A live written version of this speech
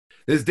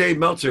This is Dave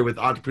Meltzer with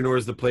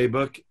Entrepreneurs the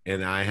Playbook,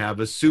 and I have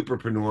a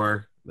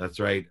superpreneur. That's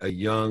right, a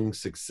young,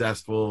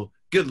 successful,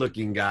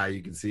 good-looking guy.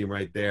 You can see him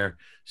right there,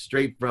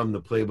 straight from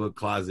the Playbook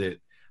closet.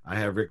 I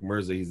have Rick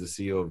Mirza. He's the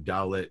CEO of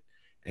Daulat,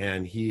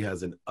 and he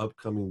has an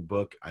upcoming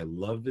book. I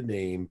love the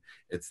name.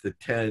 It's the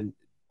 10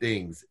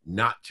 things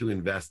not to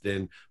invest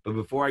in. But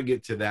before I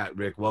get to that,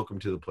 Rick, welcome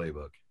to the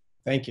Playbook.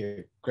 Thank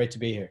you. Great to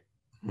be here.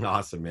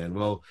 Awesome, man.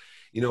 Well,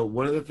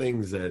 one of the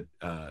things that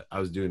I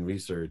was doing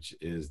research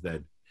is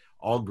that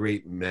all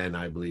great men,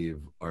 I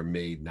believe, are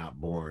made, not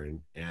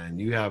born.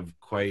 And you have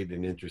quite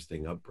an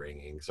interesting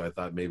upbringing. So I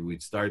thought maybe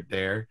we'd start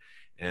there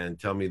and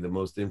tell me the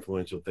most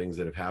influential things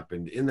that have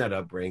happened in that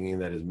upbringing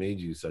that has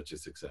made you such a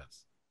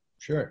success.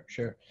 Sure.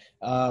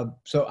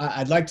 So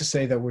I'd like to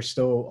say that we're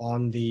still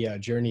on the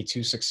journey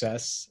to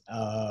success.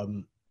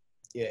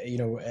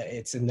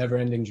 It's a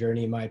never-ending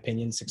journey, in my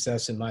opinion.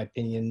 Success, in my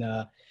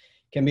opinion,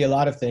 can be a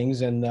lot of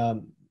things.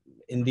 And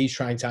in these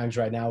trying times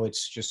right now,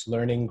 it's just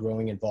learning,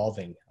 growing,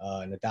 evolving,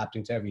 and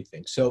adapting to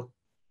everything. So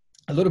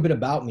a little bit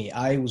about me.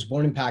 I was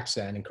born in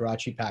Pakistan, in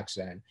Karachi,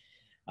 Pakistan.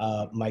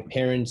 My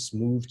parents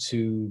moved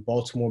to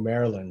Baltimore,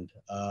 Maryland,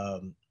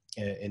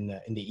 in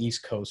the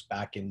East Coast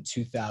back in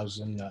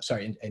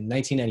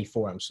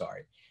 1994, I'm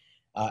sorry.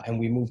 And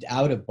we moved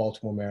out of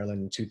Baltimore,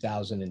 Maryland in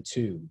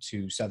 2002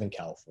 to Southern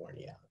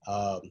California.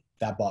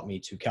 That brought me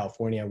to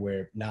California,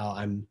 where now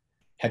I'm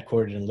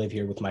headquartered and live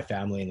here with my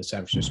family in the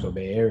San Francisco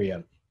Bay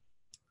Area.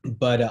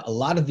 But a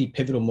lot of the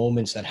pivotal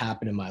moments that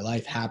happened in my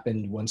life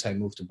happened once I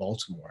moved to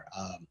Baltimore.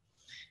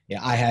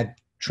 I had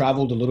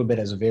traveled a little bit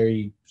as a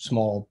very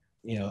small,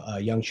 a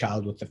young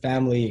child with the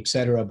family, et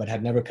cetera, but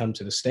had never come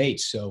to the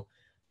States. So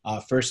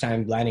first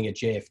time landing at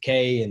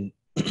JFK and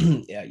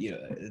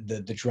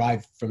the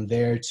drive from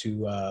there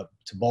to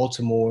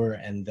Baltimore,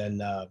 and then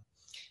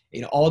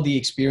all the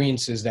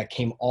experiences that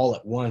came all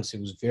at once. It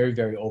was very,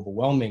 very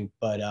overwhelming,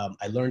 but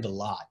I learned a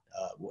lot.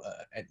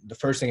 The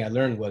first thing I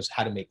learned was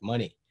how to make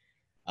money.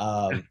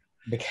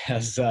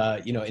 Because,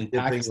 in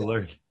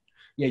Pakistan,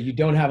 you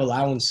don't have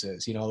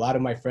allowances. A lot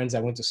of my friends, I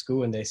went to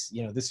school and they,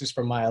 this is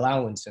for my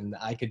allowance and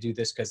I could do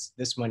this because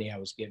this money I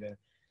was given.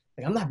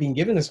 Like, I'm not being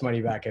given this money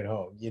back at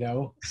home,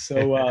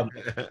 So,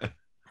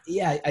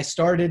 I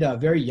started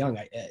very young.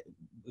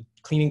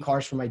 Cleaning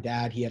cars for my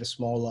dad. He had a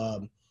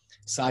small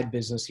side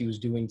business he was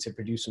doing to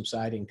produce some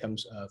side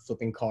incomes,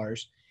 flipping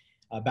cars.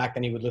 Back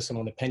then he would listen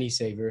on the penny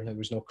saver. There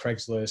was no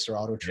Craigslist or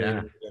Auto Trader,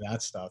 or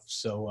that stuff.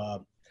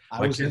 So,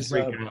 my kids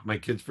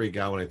freak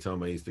out when I tell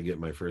them I used to get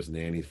my first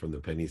nannies from the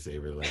penny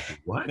saver. Like,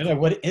 what? No,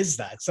 what is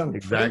that? Something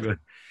exactly. Crazy.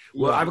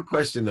 Well, I have a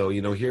question though.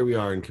 Here we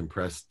are in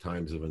compressed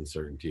times of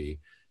uncertainty,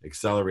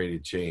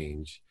 accelerated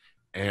change,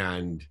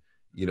 and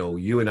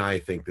you and I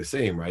think the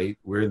same, right?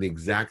 We're in the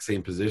exact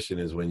same position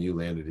as when you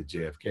landed at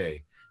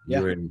JFK.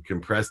 You're in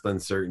compressed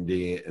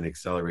uncertainty and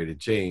accelerated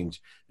change,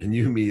 and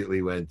you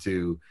immediately went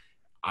to,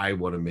 I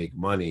want to make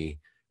money.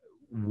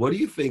 What do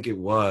you think it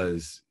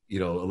was? A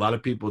lot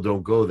of people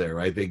don't go there,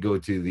 right? They go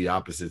to the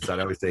opposite side.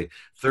 I always say a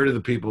third of the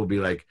people will be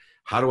like,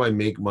 how do I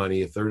make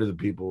money? A third of the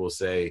people will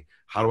say,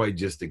 how do I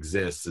just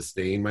exist,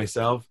 sustain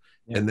myself?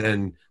 Yeah. And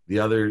then the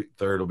other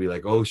third will be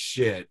like, oh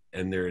shit,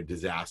 and they're a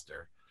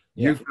disaster.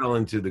 Yeah. You fell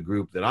into the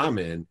group that I'm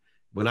in.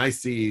 When I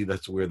see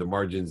that's where the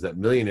margins that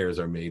millionaires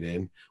are made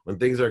in, when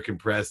things are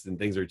compressed and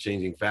things are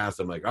changing fast,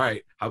 I'm like, all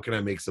right, how can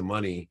I make some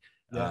money?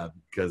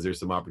 Because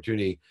there's some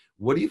opportunity.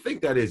 What do you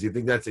think that is? You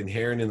think that's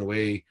inherent in the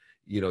way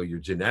your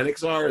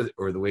genetics are,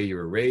 or the way you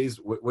were raised?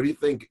 What do you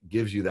think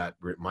gives you that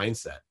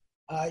mindset?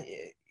 I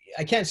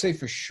can't say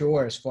for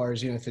sure as far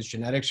as, if it's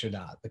genetics or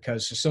not,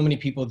 because there's so many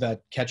people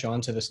that catch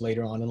on to this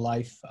later on in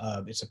life.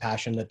 It's a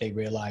passion that they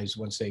realize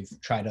once they've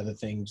tried other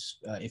things,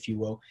 if you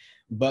will.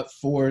 But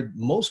for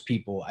most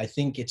people, I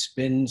think it's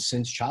been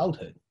since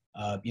childhood.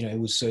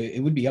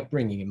 It would be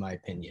upbringing, in my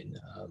opinion.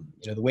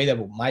 The way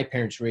that my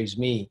parents raised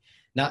me,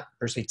 not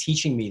per se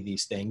teaching me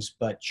these things,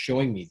 but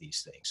showing me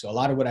these things. So a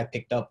lot of what I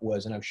picked up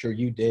was, and I'm sure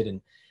you did, and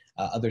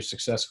other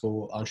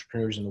successful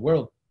entrepreneurs in the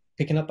world,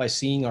 picking up by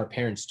seeing our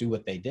parents do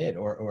what they did,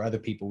 or other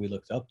people we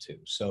looked up to.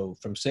 So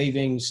from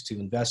savings to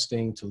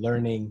investing to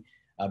learning,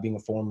 being a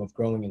form of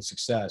growing and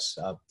success,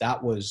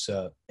 that was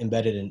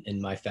embedded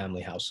in my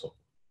family household.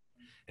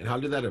 And how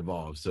did that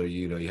evolve? So,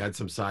 you had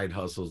some side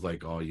hustles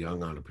like all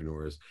young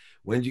entrepreneurs.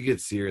 When did you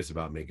get serious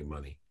about making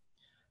money?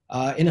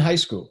 In high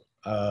school.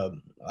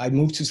 I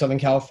moved to Southern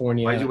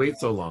California. Why'd you wait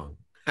so long?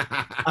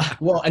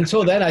 Well,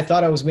 until then, I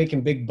thought I was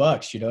making big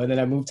bucks, and then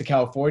I moved to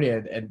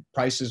California and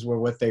prices were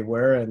what they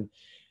were. And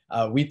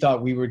we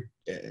thought we were,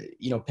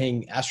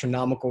 paying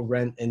astronomical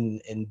rent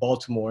in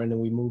Baltimore. And then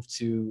we moved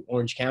to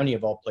Orange County,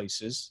 of all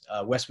places,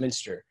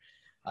 Westminster,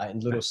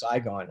 in Little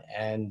Saigon.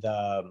 And,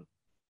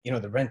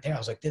 the rent there, I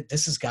was like,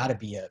 this has got to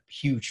be a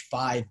huge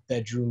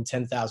 5-bedroom,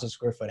 10,000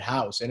 square foot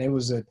house. And it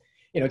was a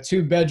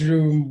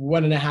 2-bedroom,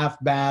 1.5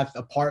 bath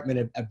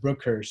apartment at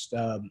Brookhurst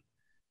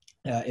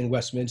in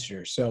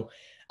Westminster. So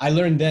I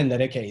learned then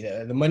that,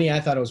 okay, the money I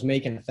thought I was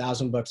making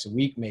 $1,000 a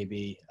week,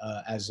 maybe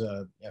as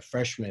a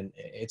freshman,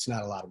 it's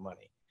not a lot of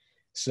money.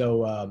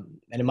 So,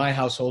 and in my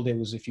household, it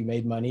was if you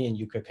made money and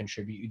you could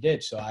contribute, you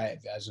did. So I,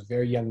 as a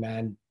very young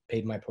man,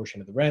 paid my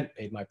portion of the rent,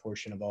 paid my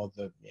portion of all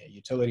the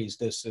utilities,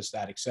 this,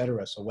 that,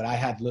 etc. So what I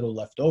had little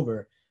left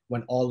over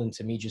went all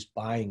into me just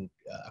buying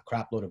a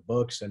crap load of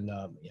books, and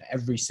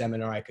every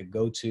seminar I could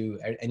go to,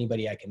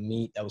 anybody I can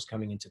meet that was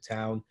coming into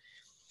town.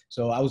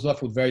 So I was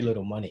left with very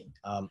little money.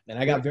 And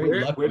I got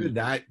very lucky. Where did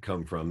that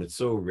come from? It's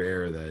so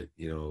rare that,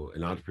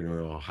 an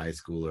entrepreneurial high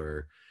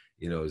schooler,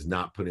 is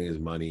not putting his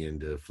money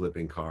into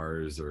flipping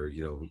cars or,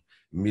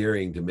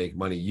 mirroring to make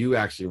money. You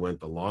actually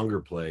went the longer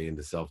play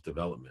into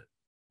self-development.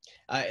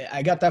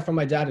 I got that from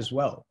my dad as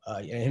well.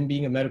 Him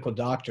being a medical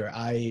doctor,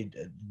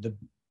 the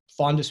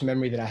fondest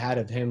memory that I had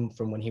of him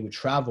from when he would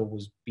travel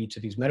was be to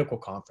these medical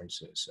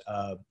conferences.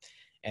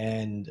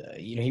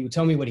 He would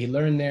tell me what he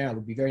learned there. I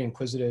would be very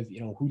inquisitive.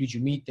 Who did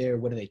you meet there?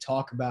 What do they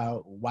talk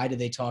about? Why do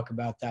they talk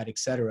about that,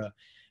 etc.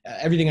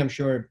 Everything I'm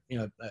sure,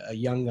 a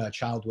young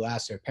child will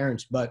ask their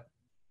parents, but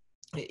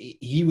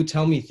he would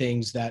tell me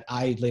things that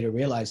I later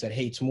realized that,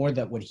 hey, it's more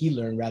that what he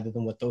learned rather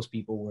than what those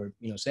people were,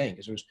 saying,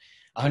 because there was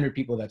 100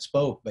 people that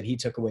spoke, but he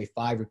took away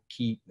five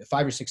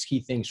or six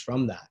key things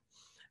from that.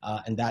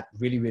 And that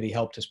really, really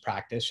helped his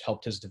practice,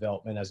 helped his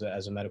development as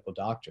a medical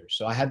doctor.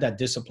 So I had that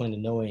discipline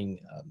in knowing,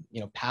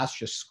 past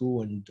just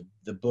school and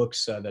the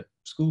books that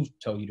schools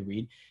tell you to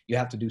read, you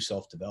have to do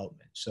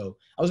self-development. So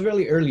I was a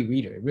really early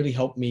reader. It really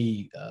helped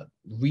me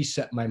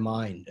reset my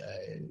mind,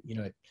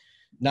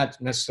 not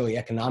necessarily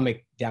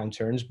economic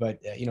downturns, but,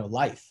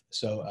 life.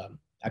 So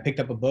I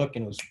picked up a book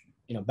and it was,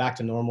 back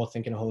to normal,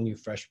 thinking a whole new,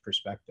 fresh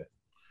perspective.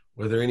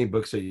 Were there any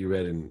books that you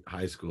read in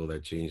high school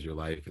that changed your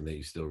life and that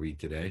you still read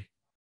today?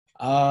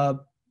 I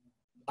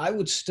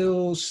would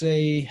still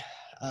say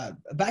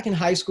back in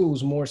high school, it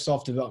was more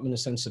self-development in a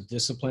sense of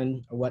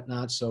discipline or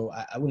whatnot. So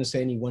I wouldn't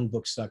say any one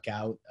book stuck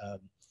out.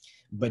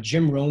 But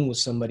Jim Rohn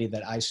was somebody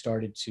that I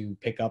started to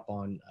pick up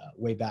on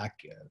way back.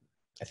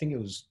 I think it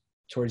was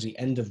towards the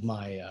end of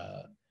my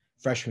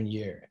freshman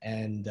year.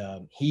 And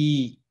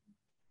he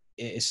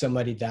is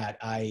somebody that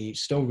I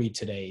still read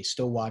today,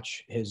 still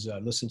watch his,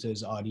 listen to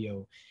his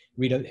audio,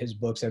 read his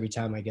books every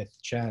time I get the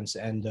chance.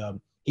 And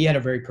he had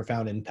a very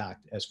profound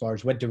impact as far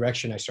as what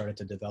direction I started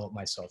to develop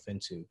myself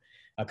into.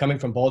 Coming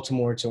from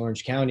Baltimore to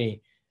Orange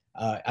County,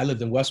 I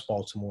lived in West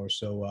Baltimore,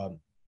 so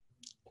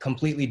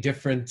completely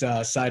different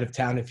side of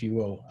town, if you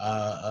will,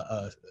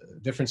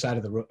 different side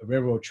of the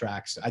railroad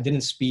tracks. I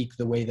didn't speak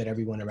the way that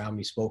everyone around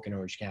me spoke in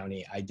Orange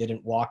County. I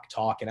didn't walk,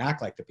 talk, and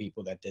act like the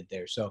people that did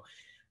there. So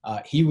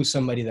he was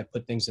somebody that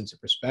put things into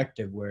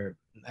perspective where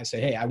I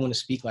say, hey, I want to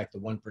speak like the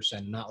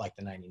 1%, not like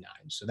the 99.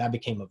 So that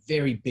became a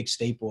very big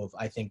staple of,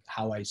 I think,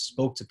 how I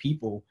spoke to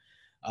people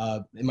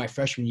in my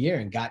freshman year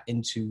and got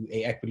into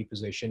a equity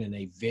position in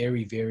a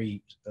very,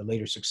 very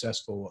later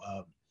successful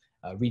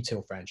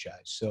retail franchise.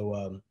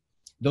 So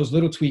those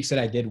little tweaks that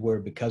I did were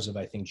because of,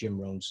 I think, Jim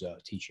Rohn's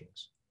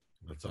teachings.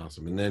 That's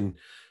awesome. And then,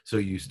 so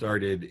you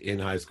started in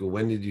high school.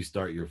 When did you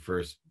start your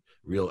first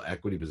real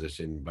equity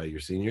position? By your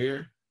senior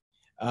year?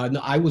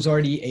 No, I was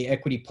already a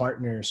equity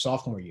partner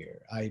sophomore year.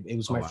 It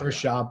was my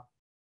first job.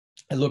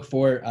 I looked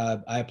for,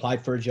 I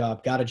applied for a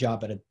job, got a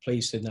job at a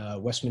place in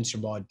Westminster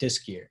Mall,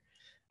 Disc Gear.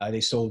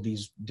 They sold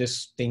these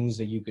disc things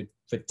that you could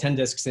put 10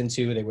 discs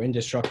into. They were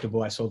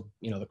indestructible. I sold,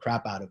 the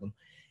crap out of them.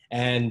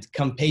 And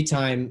come pay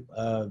time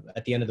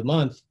at the end of the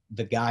month,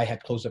 the guy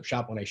had closed up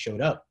shop when I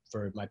showed up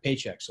for my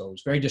paycheck. So I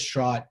was very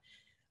distraught.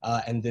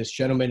 And this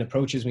gentleman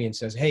approaches me and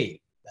says, hey,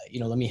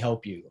 let me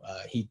help you.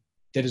 He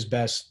did his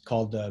best,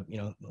 called,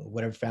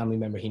 whatever family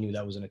member he knew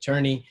that was an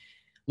attorney.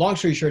 Long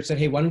story short, said,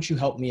 hey, why don't you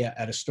help me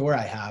at a store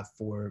I have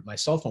for my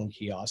cell phone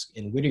kiosk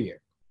in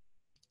Whittier?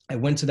 I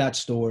went to that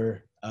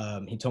store.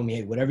 He told me,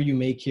 hey, whatever you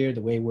make here,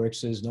 the way it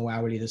works is no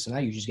hourly, this and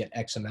that. You just get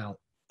X amount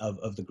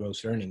of the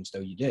gross earnings,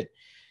 though you did.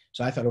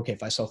 So I thought, okay,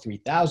 if I sell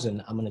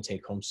 3,000, I'm going to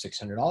take home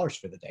 $600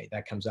 for the day.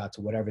 That comes out to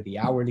whatever the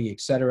hourly,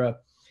 et cetera.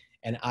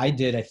 And I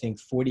did, I think,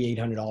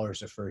 $4,800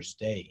 the first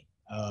day.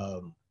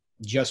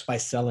 Just by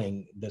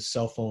selling the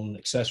cell phone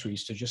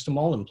accessories to just the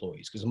mall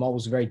employees, because the mall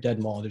was a very dead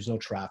mall. There's no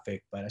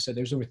traffic, but I said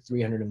there's over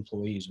 300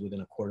 employees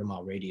within a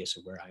quarter-mile radius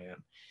of where I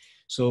am.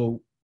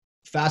 So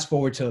fast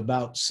forward to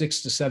about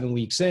 6 to 7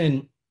 weeks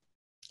in,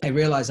 I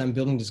realized I'm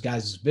building this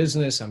guy's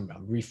business. I'm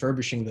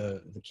refurbishing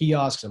the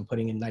kiosks. I'm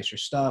putting in nicer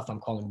stuff. I'm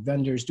calling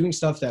vendors, doing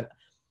stuff that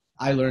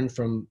I learned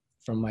from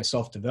my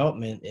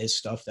self-development is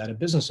stuff that a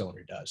business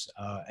owner does.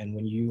 And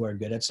when you are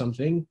good at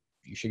something,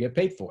 you should get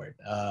paid for it.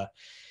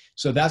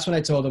 So that's when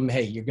I told him,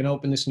 hey, you're going to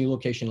open this new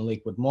location in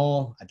Lakewood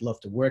Mall. I'd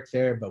love to work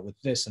there, but with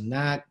this and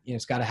that,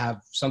 it's got to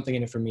have something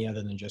in it for me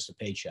other than just a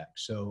paycheck.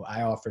 So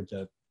I offered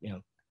to,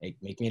 hey,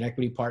 make me an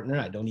equity partner.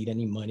 I don't need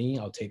any money.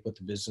 I'll take what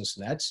the business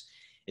nets.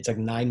 It's like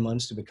 9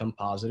 months to become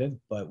positive,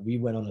 but we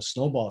went on a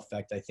snowball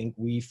effect. I think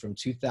from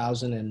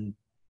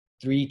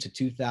 2003 to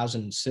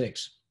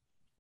 2006,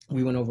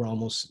 we went over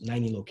almost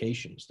 90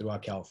 locations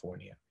throughout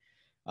California.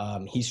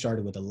 He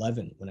started with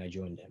 11 when I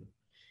joined him.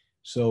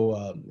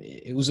 So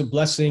it was a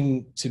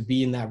blessing to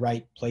be in that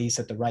right place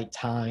at the right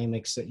time.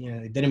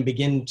 It didn't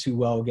begin too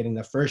well getting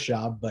the first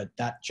job, but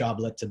that job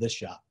led to this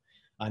job.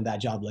 And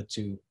that job led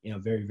to,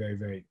 very, very,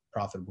 very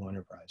profitable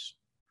enterprise.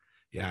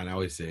 Yeah, and I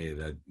always say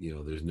that,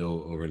 there's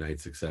no overnight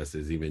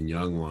successes. Even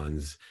young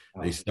ones,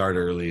 they Um, start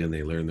early and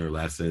they learn their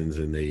lessons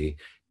and they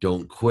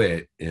don't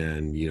quit.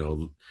 And,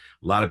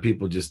 a lot of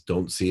people just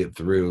don't see it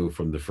through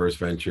from the first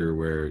venture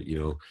where,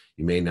 you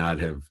may not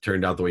have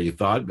turned out the way you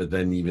thought, but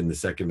then even the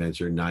second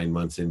venture, 9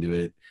 months into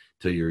it,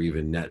 till you're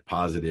even net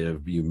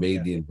positive, you made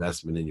yeah. the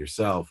investment in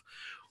yourself.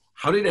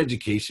 How did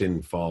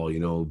education fall?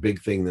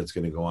 Big thing that's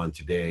going to go on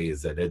today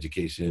is that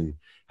education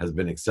has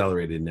been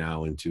accelerated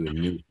now into a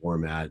new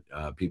format.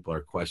 People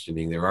are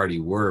questioning, there already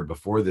were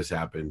before this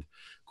happened,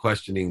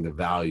 questioning the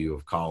value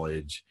of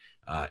college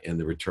and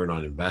the return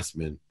on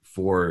investment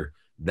for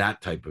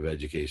that type of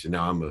education.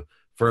 Now, I'm a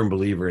firm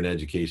believer in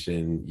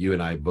education. You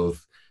and I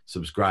both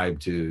subscribe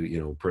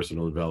to,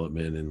 personal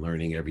development and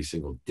learning every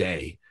single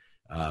day.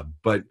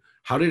 But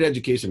how did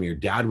education, I mean, your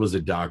dad was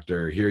a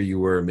doctor, here you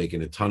were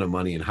making a ton of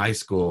money in high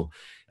school.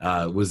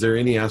 Was there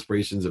any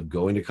aspirations of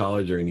going to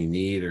college or any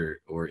need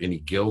or any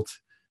guilt?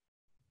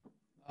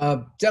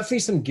 Definitely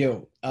some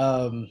guilt,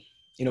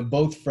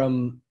 both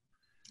from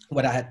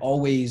what I had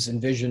always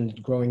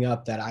envisioned growing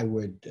up, that I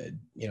would,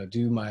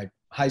 do my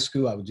high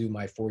school, I would do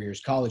my 4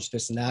 years college,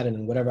 this and that, and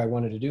then whatever I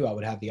wanted to do, I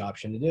would have the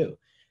option to do.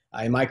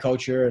 In my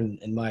culture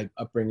and my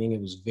upbringing,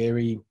 it was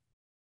very,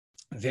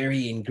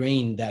 very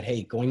ingrained that,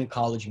 hey, going to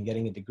college and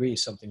getting a degree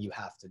is something you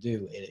have to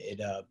do.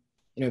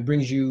 It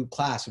brings you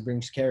class, it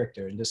brings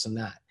character, and this and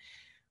that.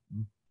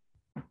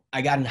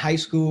 I got in high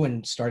school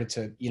and started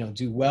to,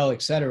 do well,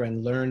 et cetera,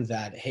 and learned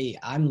that, hey,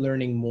 I'm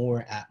learning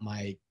more at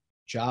my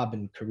job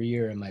and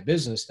career and my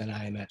business than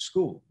I am at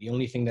school. The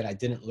only thing that I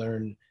didn't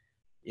learn,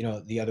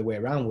 the other way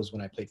around was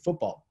when I played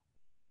football.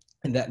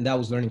 And that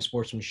was learning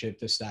sportsmanship,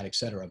 this, that, et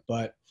cetera.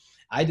 But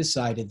I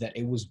decided that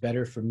it was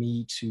better for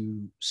me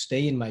to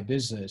stay in my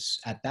business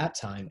at that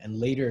time and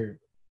later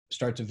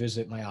start to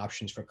visit my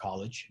options for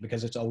college,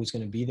 because it's always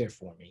going to be there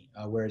for me.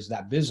 Whereas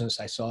that business,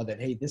 I saw that,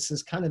 hey, this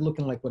is kind of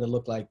looking like what it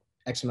looked like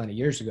X amount of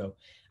years ago.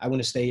 I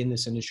want to stay in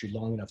this industry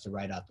long enough to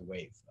ride out the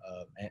wave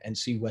and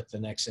see what the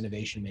next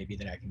innovation may be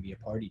that I can be a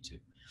party to.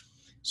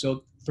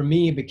 So for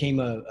me, it became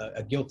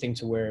a guilt thing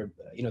to where,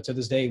 to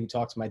this day, we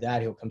talk to my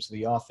dad, he'll come to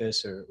the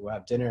office or we'll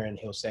have dinner and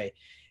he'll say,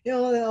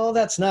 oh,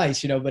 that's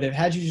nice, but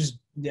had you just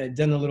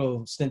done a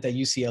little stint at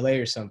UCLA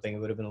or something, it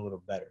would have been a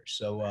little better.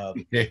 So,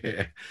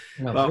 Yeah.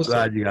 Well, I'm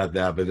glad you got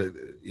that, but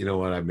you know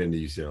what? I've been to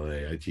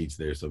UCLA. I teach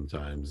there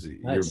sometimes.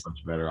 You're Nice.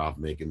 much better off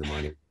making the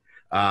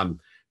money.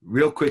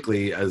 Real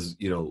quickly, as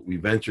we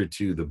venture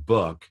to the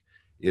book,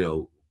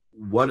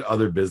 what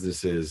other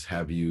businesses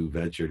have you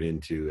ventured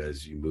into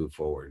as you move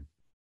forward?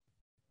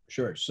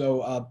 Sure.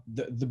 So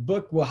the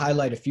book will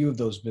highlight a few of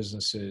those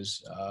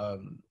businesses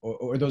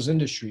or those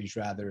industries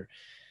rather,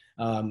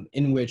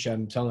 in which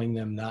I'm telling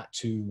them not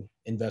to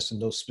invest in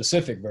those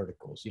specific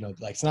verticals.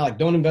 Like it's not like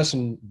don't invest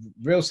in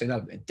real estate.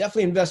 No,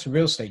 definitely invest in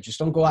real estate. Just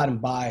don't go out and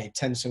buy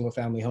 10 single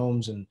family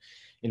homes and,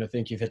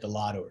 think you've hit the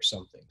lotto or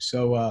something.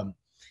 So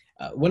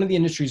one of the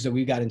industries that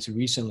we got into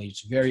recently,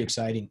 it's very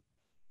exciting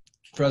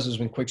for us, has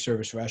been quick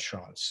service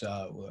restaurants,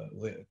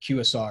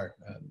 QSR,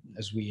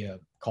 as we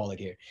call it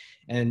here.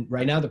 And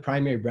right now, the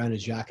primary brand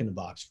is Jack in the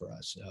Box for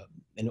us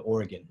in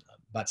Oregon.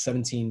 About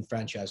 17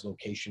 franchise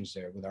locations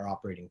there with our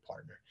operating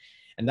partner.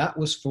 And that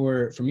was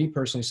for me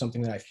personally,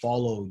 something that I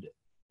followed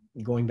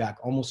going back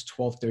almost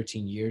 12,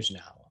 13 years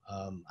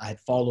now. I had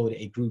followed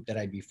a group that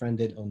I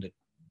befriended, owned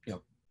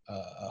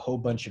a whole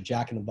bunch of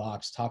Jack in the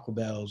Box, Taco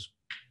Bells,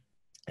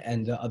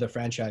 and other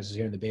franchises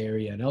here in the Bay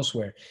Area and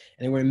elsewhere.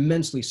 And they were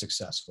immensely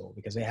successful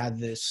because they had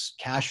this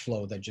cash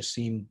flow that just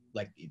seemed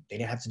like they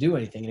didn't have to do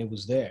anything and it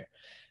was there.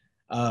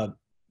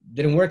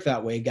 Didn't work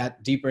that way.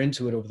 Got deeper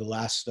into it over the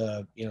last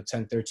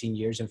 10, 13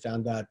 years and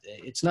found out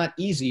it's not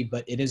easy,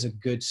 but it is a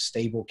good,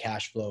 stable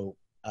cash flow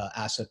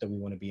asset that we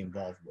want to be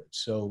involved with.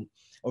 So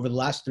over the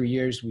last 3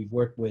 years, we've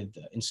worked with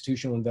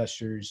institutional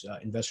investors,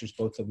 investors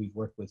both that we've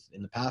worked with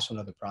in the past on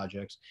other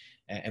projects,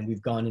 and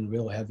we've gone in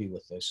real heavy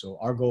with this. So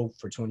our goal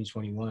for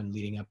 2021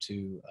 leading up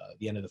to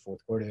the end of the fourth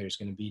quarter is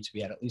going to be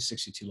at least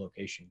 62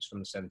 locations from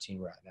the 17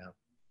 we're at now.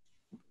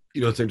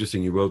 It's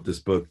interesting. You wrote this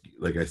book,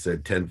 like I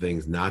said, 10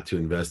 things not to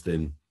invest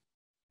in.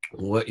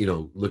 What,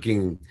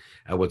 looking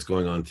at what's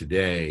going on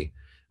today,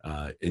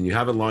 and you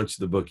haven't launched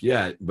the book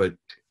yet, but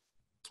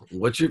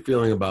what's your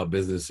feeling about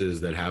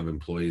businesses that have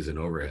employees and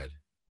overhead?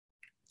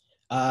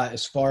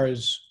 As far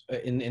as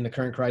in the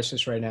current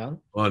crisis right now?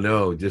 Oh,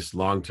 no, just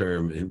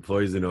long-term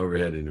employees and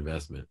overhead and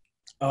investment.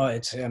 Oh,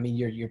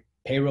 your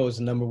payroll is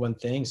the number one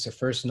thing. It's the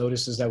first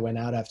notices that went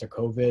out after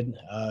COVID.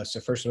 It's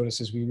the first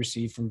notices we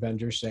received from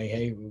vendors saying,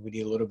 hey, we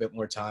need a little bit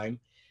more time.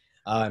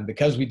 And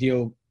because we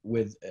deal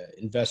with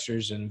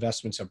investors and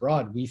investments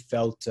abroad, we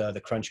felt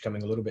the crunch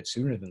coming a little bit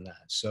sooner than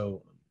that.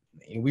 So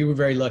we were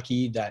very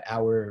lucky that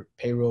our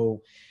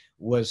payroll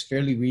was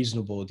fairly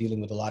reasonable,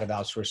 dealing with a lot of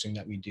outsourcing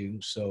that we do.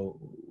 So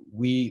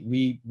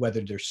we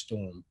weathered their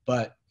storm.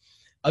 But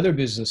other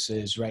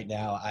businesses right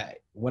now,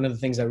 one of the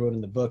things I wrote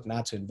in the book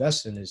not to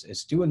invest in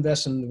is do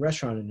invest in the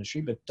restaurant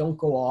industry, but don't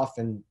go off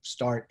and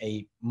start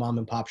a mom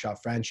and pop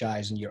shop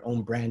franchise and your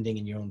own branding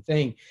and your own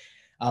thing,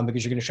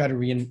 because you're going to try to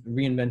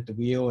reinvent the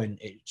wheel, and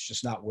it's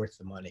just not worth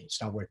the money.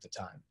 It's not worth the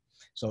time.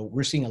 So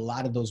we're seeing a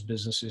lot of those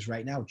businesses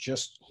right now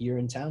just here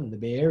in town in the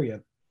Bay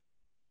Area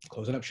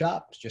closing up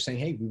shops, just saying,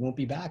 hey, we won't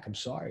be back. I'm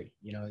sorry.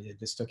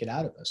 This took it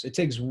out of us. It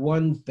takes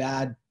one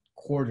bad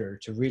quarter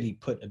to really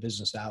put a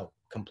business out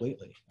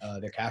completely.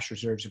 Their cash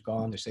reserves are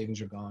gone, their savings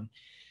are gone.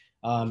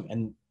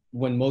 And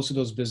when most of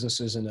those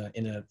businesses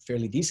in a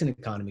fairly decent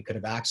economy could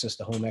have access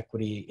to home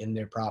equity in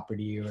their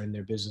property or in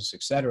their business,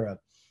 et cetera,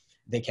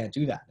 they can't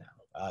do that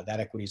now.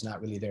 That equity is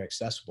not really there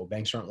accessible.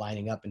 Banks aren't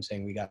lining up and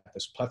saying, we got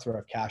this plethora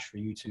of cash for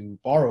you to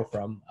borrow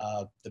from.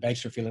 The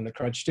banks are feeling the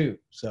crunch too.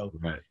 So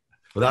right.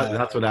 Well,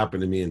 that's what happened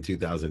to me in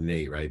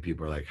 2008, right?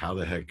 People are like, how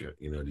the heck, do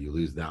you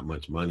lose that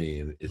much money?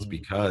 And it's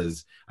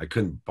because I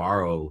couldn't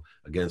borrow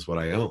against what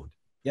I owned.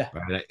 Yeah.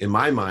 Right? In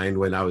my mind,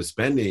 when I was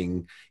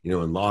spending,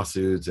 in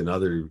lawsuits and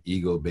other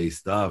ego-based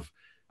stuff,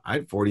 I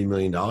had $40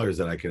 million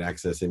that I could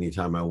access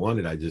anytime I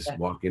wanted. I just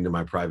walk into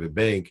my private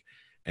bank,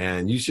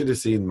 and you should have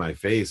seen my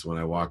face when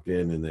I walked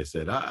in and they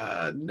said,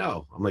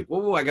 no. I'm like,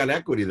 whoa, I got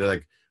equity. They're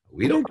like,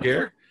 we don't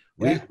care.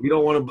 We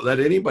don't want to let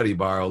anybody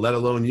borrow, let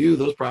alone you.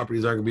 Those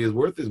properties aren't going to be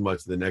worth as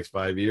much in the next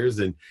 5 years.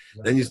 And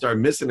then you start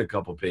missing a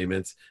couple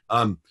payments.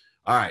 All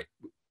right.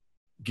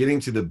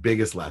 Getting to the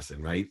biggest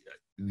lesson, right?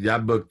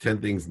 That book,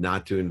 10 Things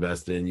Not to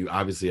Invest In. You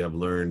obviously have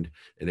learned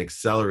an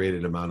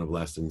accelerated amount of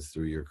lessons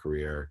through your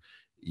career.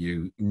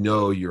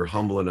 You're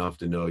humble enough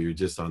to know you're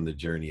just on the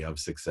journey of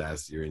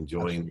success. You're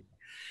enjoying.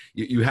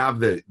 You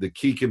have the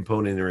key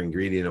component or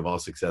ingredient of all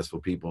successful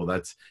people.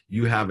 That's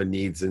you have a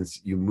need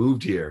since you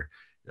moved here.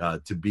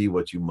 To be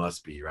what you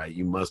must be, right?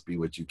 You must be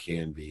what you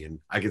can be. And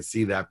I could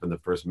see that from the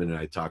first minute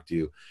I talked to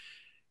you.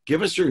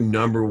 Give us your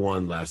number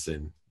one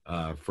lesson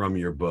from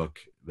your book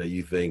that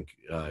you think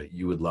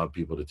you would love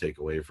people to take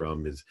away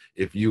from is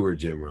if you were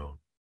Jim Rohn.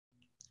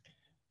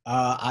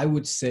 I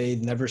would say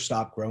never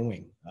stop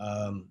growing.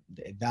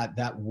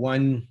 That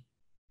one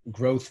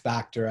growth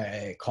factor,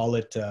 I call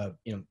it,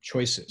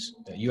 choices.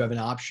 You have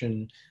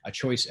a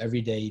choice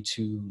every day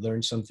to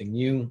learn something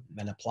new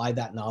and apply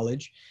that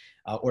knowledge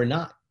or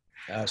not.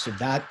 So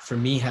that for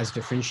me has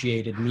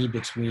differentiated me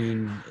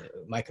between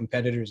my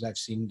competitors I've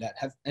seen that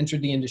have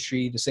entered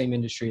the same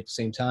industry at the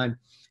same time,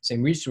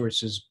 same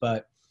resources,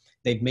 but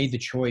they've made the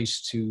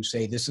choice to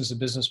say, this is a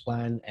business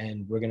plan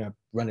and we're going to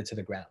run it to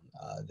the ground.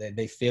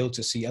 They fail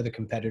to see other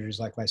competitors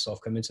like myself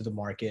come into the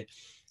market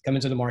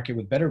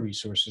with better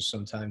resources,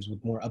 sometimes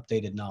with more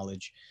updated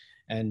knowledge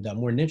and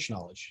more niche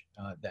knowledge.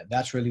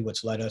 That's really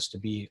what's led us to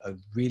be a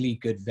really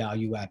good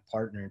value add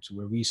partner to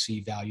where we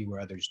see value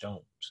where others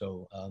don't.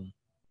 So,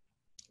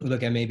 we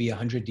look at maybe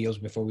 100 deals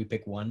before we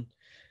pick one.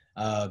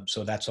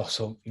 So that's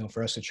also,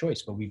 for us a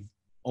choice, but we've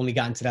only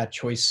gotten to that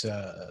choice,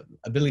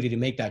 ability to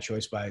make that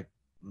choice by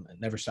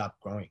never stop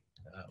growing.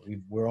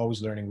 We're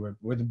always learning.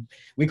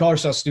 We call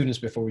ourselves students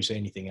before we say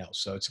anything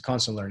else. So it's a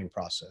constant learning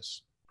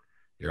process.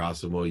 You're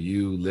awesome. Well,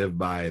 you live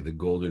by the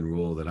golden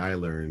rule that I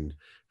learned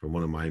from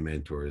one of my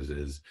mentors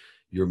is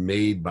you're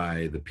made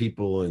by the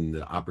people and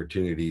the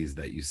opportunities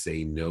that you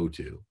say no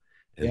to.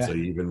 And so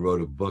you even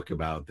wrote a book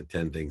about the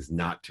 10 things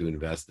not to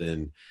invest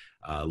in.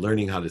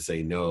 Learning how to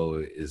say no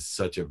is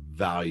such a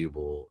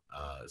valuable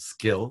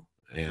skill,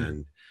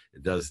 and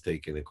it does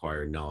take and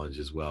acquire knowledge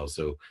as well.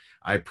 So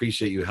I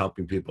appreciate you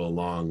helping people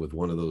along with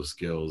one of those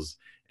skills.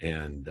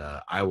 And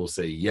I will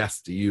say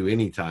yes to you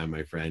anytime,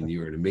 my friend.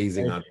 You're an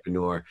amazing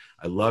entrepreneur.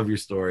 I love your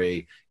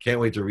story. Can't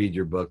wait to read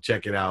your book.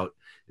 Check it out.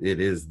 It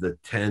is The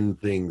 10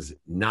 Things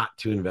Not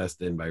to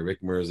Invest In by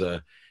Rick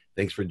Mirza.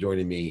 Thanks for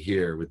joining me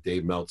here with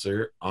Dave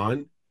Meltzer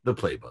on The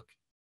Playbook.